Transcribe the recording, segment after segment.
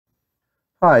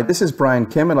Hi, this is Brian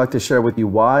Kim. I'd like to share with you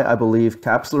why I believe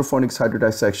capsular fornix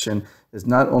hydrodissection is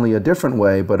not only a different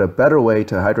way, but a better way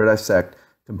to hydrodissect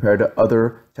compared to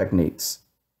other techniques.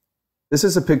 This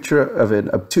is a picture of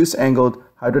an obtuse angled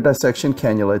hydrodissection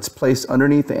cannula. It's placed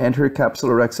underneath the anterior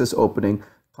capsular rhexis opening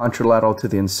contralateral to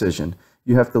the incision.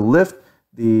 You have to lift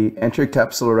the anterior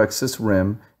capsular rhexis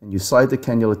rim and you slide the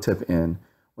cannula tip in.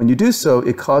 When you do so,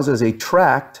 it causes a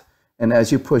tract, and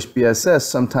as you push BSS,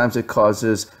 sometimes it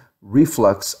causes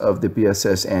reflux of the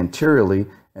BSS anteriorly,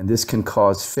 and this can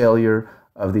cause failure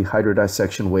of the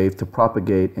hydrodissection wave to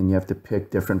propagate, and you have to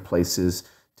pick different places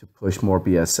to push more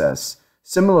BSS.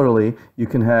 Similarly, you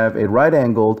can have a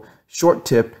right-angled,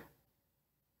 short-tipped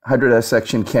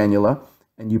hydrodissection cannula,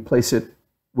 and you place it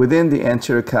within the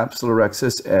anterior capsular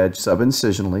rhexis edge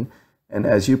subincisionally, and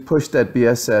as you push that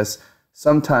BSS,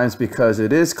 sometimes because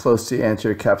it is close to the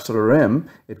anterior capsular rim,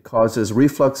 it causes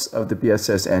reflux of the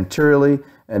BSS anteriorly,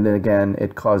 and then again,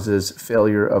 it causes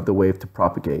failure of the wave to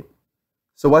propagate.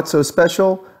 So what's so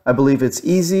special? I believe it's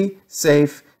easy,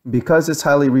 safe, and because it's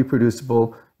highly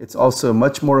reproducible, it's also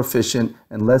much more efficient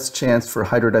and less chance for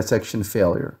hydrodissection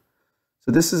failure.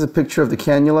 So this is a picture of the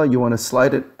cannula. You want to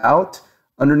slide it out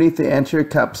underneath the anterior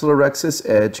capsular rhexis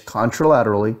edge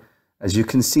contralaterally, as you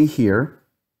can see here.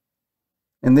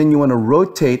 And then you want to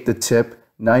rotate the tip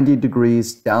 90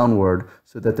 degrees downward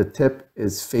so that the tip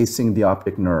is facing the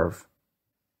optic nerve.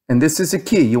 And this is a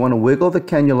key. You want to wiggle the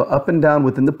cannula up and down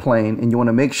within the plane, and you want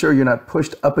to make sure you're not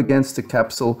pushed up against the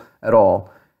capsule at all.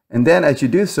 And then as you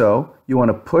do so, you want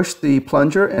to push the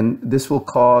plunger, and this will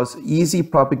cause easy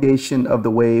propagation of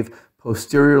the wave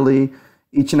posteriorly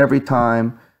each and every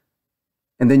time.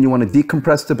 And then you want to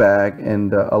decompress the bag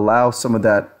and allow some of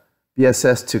that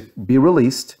BSS to be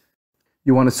released.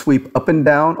 You want to sweep up and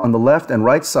down on the left and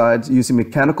right sides using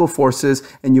mechanical forces,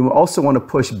 and you also want to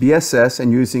push BSS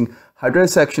and using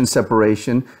hydrodissection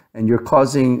separation, and you're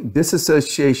causing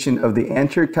disassociation of the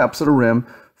anterior capsular rim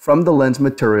from the lens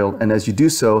material, and as you do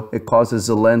so, it causes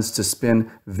the lens to spin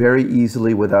very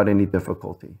easily without any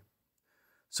difficulty.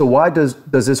 So why does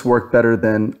this work better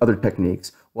than other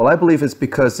techniques? Well, I believe it's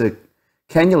because the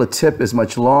cannula tip is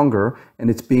much longer and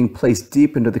it's being placed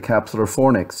deep into the capsular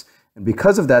fornix. And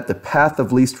because of that, the path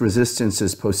of least resistance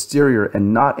is posterior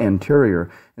and not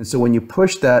anterior. And so when you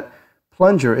push that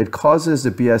plunger, it causes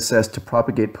the BSS to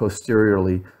propagate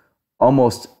posteriorly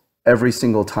almost every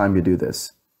single time you do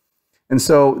this. And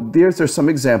so there's some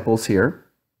examples here.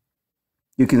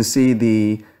 You can see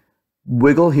the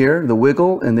wiggle here, the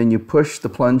wiggle, and then you push the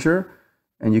plunger,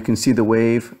 and you can see the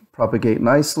wave propagate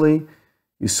nicely.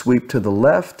 You sweep to the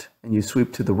left, and you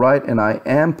sweep to the right, and I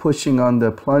am pushing on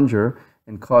the plunger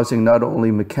and causing not only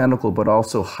mechanical but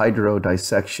also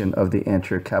hydrodissection of the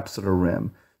anterior capsular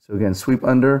rim. So again, sweep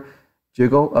under,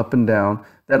 jiggle up and down.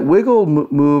 That wiggle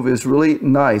move is really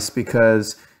nice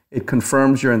because it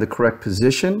confirms you're in the correct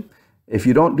position. If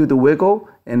you don't do the wiggle,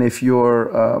 and if you're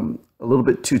a little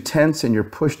bit too tense and you're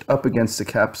pushed up against the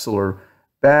capsular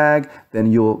bag,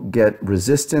 then you'll get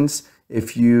resistance.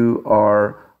 If you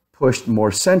are pushed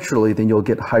more centrally, then you'll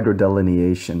get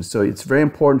hydrodelineation. So it's very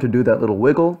important to do that little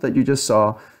wiggle that you just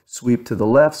saw, sweep to the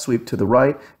left, sweep to the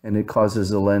right, and it causes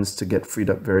the lens to get freed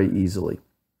up very easily.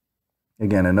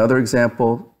 Again, another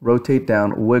example, rotate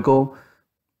down, wiggle,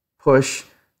 push,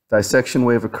 dissection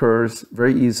wave occurs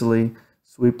very easily,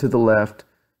 sweep to the left,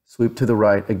 sweep to the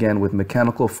right, again with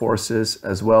mechanical forces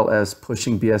as well as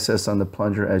pushing BSS on the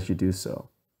plunger as you do so.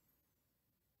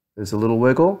 There's a little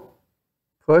wiggle,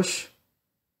 push,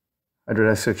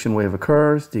 hydrodissection wave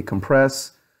occurs,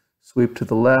 decompress, sweep to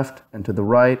the left and to the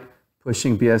right,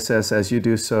 pushing BSS as you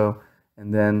do so,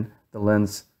 and then the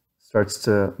lens starts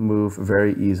to move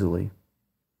very easily.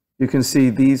 You can see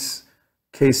these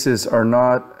cases are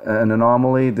not an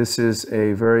anomaly. This is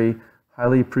a very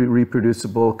highly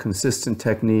reproducible, consistent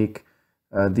technique.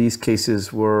 These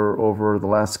cases were over the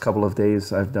last couple of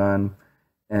days I've done,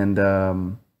 and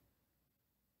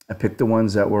I picked the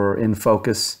ones that were in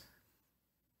focus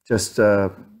just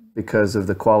because of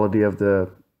the quality of the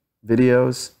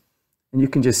videos. And you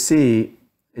can just see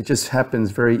it just happens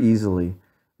very easily.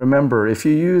 Remember, if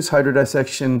you use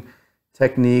hydrodissection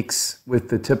techniques with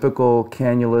the typical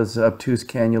cannulas, obtuse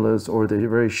cannulas, or the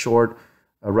very short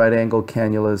right-angled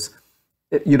cannulas,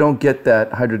 you don't get that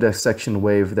hydrodissection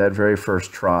wave that very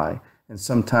first try. And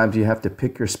sometimes you have to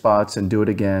pick your spots and do it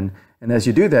again. And as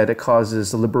you do that, it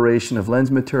causes the liberation of lens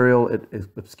material. It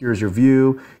obscures your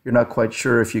view. You're not quite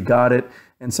sure if you got it.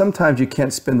 And sometimes you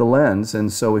can't spin the lens.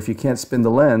 And so if you can't spin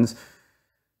the lens,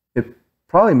 it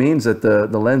probably means that the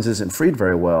lens isn't freed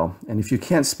very well. And if you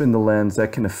can't spin the lens,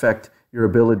 that can affect your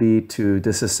ability to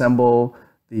disassemble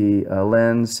the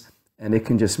lens and it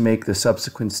can just make the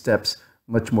subsequent steps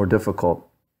much more difficult.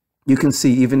 You can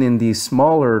see even in these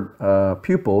smaller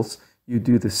pupils, you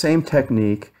do the same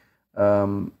technique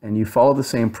and you follow the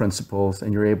same principles,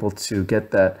 and you're able to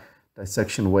get that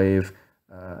dissection wave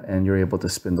and you're able to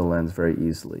spin the lens very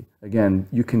easily. Again,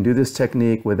 you can do this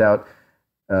technique without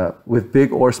with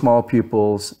big or small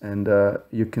pupils, and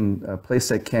you can place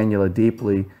that cannula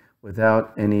deeply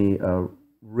without any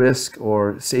risk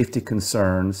or safety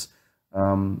concerns.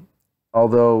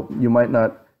 Although you might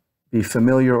not be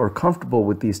familiar or comfortable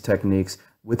with these techniques,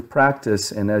 with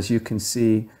practice, and as you can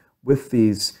see with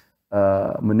these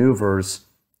maneuvers,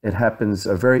 it happens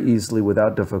very easily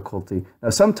without difficulty. Now,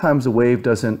 sometimes the wave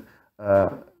doesn't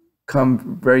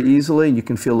come very easily. You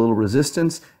can feel a little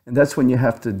resistance, and that's when you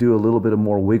have to do a little bit of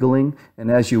more wiggling,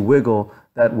 and as you wiggle,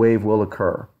 that wave will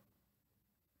occur.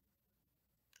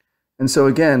 And so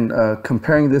again,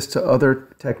 comparing this to other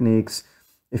techniques,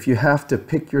 if you have to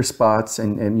pick your spots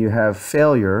and you have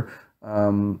failure,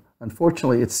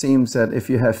 unfortunately it seems that if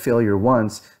you have failure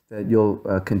once, that you'll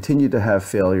continue to have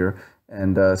failure,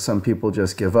 and some people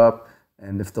just give up.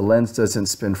 And if the lens doesn't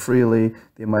spin freely,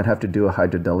 they might have to do a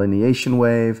hydrodelineation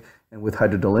wave. And with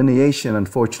hydrodelineation,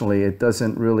 unfortunately, it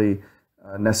doesn't really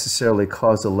necessarily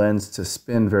cause the lens to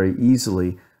spin very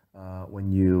easily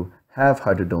when you have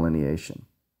hydrodelineation.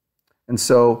 And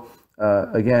so,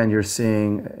 again, you're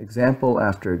seeing example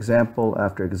after example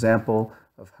after example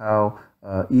of how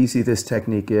easy this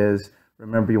technique is.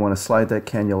 Remember, you want to slide that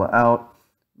cannula out,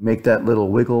 make that little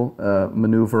wiggle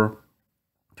maneuver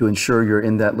to ensure you're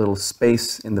in that little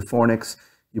space in the fornix.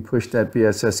 You push that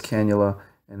BSS cannula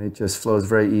and it just flows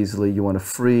very easily. You want to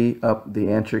free up the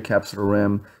anterior capsular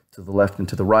rim to the left and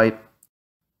to the right.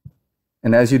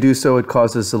 And as you do so, it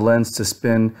causes the lens to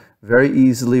spin very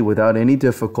easily without any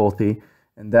difficulty,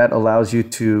 and that allows you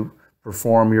to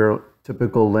perform your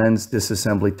typical lens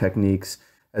disassembly techniques,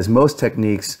 as most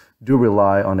techniques do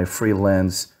rely on a free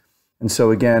lens. And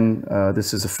so again,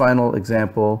 this is a final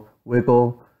example: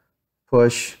 wiggle,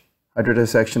 push,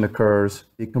 hydrodissection occurs,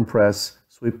 decompress,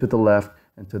 sweep to the left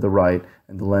and to the right,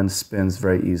 and the lens spins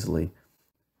very easily.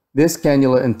 This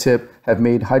cannula and tip have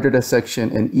made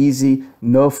hydrodissection an easy,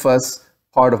 no-fuss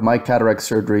part of my cataract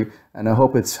surgery, and I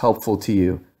hope it's helpful to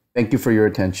you. Thank you for your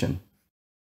attention.